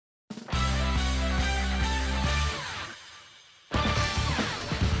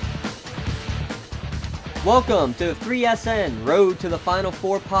Welcome to the 3SN Road to the Final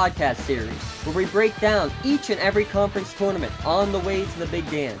Four podcast series, where we break down each and every conference tournament on the way to the big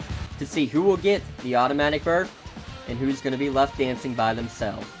dance to see who will get the automatic berth and who's going to be left dancing by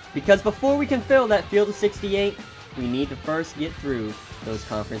themselves. Because before we can fill that field of 68, we need to first get through those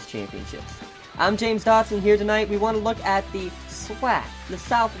conference championships. I'm James Dotson. Here tonight. We want to look at the SWAC, the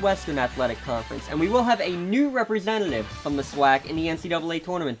Southwestern Athletic Conference, and we will have a new representative from the SWAC in the NCAA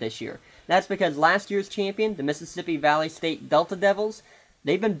tournament this year. That's because last year's champion, the Mississippi Valley State Delta Devils,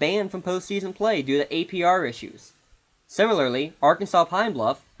 they've been banned from postseason play due to APR issues. Similarly, Arkansas Pine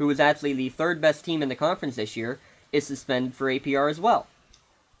Bluff, who was actually the third best team in the conference this year, is suspended for APR as well.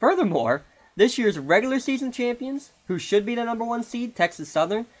 Furthermore, this year's regular season champions, who should be the number one seed, Texas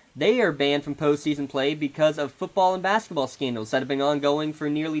Southern, they are banned from postseason play because of football and basketball scandals that have been ongoing for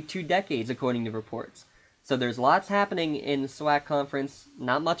nearly 2 decades, according to reports. So there's lots happening in the SWAC conference,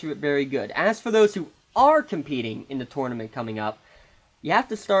 not much of it very good. As for those who are competing in the tournament coming up, you have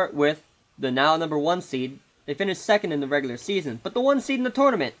to start with the now number one seed. They finished second in the regular season, but the one seed in the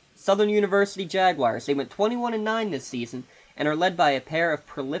tournament, Southern University Jaguars. They went 21-9 this season and are led by a pair of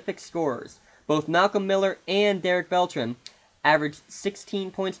prolific scorers. Both Malcolm Miller and Derek Beltran averaged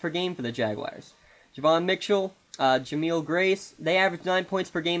 16 points per game for the Jaguars. Javon Mitchell, Jameel Grace, they averaged 9 points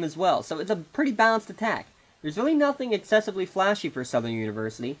per game as well, so it's a pretty balanced attack. There's really nothing excessively flashy for Southern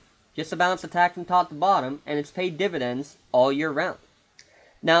University, just a balanced attack from top to bottom, and it's paid dividends all year round.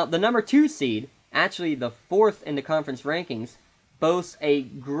 Now, the number 2 seed, actually the 4th in the conference rankings, boasts a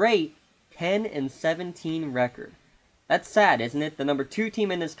great 10-17 record. That's sad, isn't it? The number 2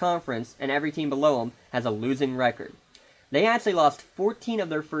 team in this conference, and every team below them, has a losing record. They actually lost 14 of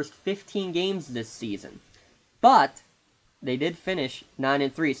their first 15 games this season, but they did finish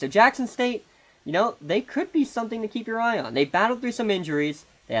 9-3. So Jackson State, you know, they could be something to keep your eye on. They battled through some injuries,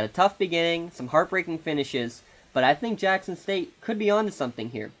 they had a tough beginning, some heartbreaking finishes, but I think Jackson State could be onto something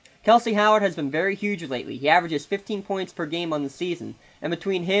here. Kelsey Howard has been very huge lately. He averages 15 points per game on the season, and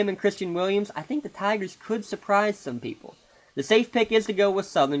between him and Christian Williams, I think the Tigers could surprise some people. The safe pick is to go with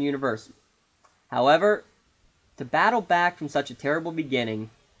Southern University. However, to battle back from such a terrible beginning,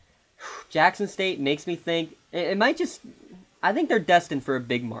 Jackson State makes me think it might just, I think they're destined for a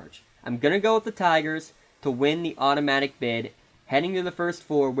big march. I'm going to go with the Tigers to win the automatic bid, heading to the first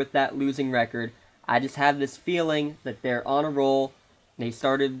 4 with that losing record. I just have this feeling that they're on a roll. They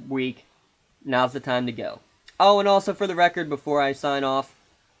started weak. Now's the time to go. Oh, and also for the record, before I sign off,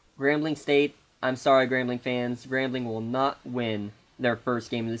 Grambling State, I'm sorry, Grambling fans, Grambling will not win their first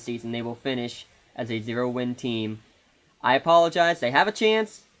game of the season. They will finish as a 0-win team. I apologize. They have a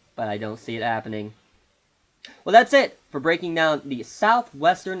chance, but I don't see it happening. Well, that's it for breaking down the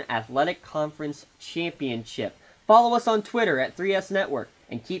Southwestern Athletic Conference Championship. Follow us on Twitter at 3S Network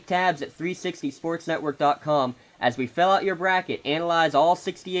and keep tabs at 360sportsnetwork.com as we fill out your bracket, analyze all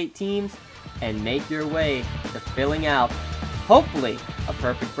 68 teams, and make your way to filling out, hopefully, a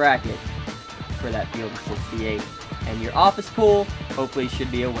perfect bracket for that field of 68. And your office pool hopefully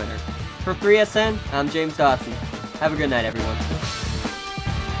should be a winner. For 3SN, I'm James Dotson. Have a good night, everyone.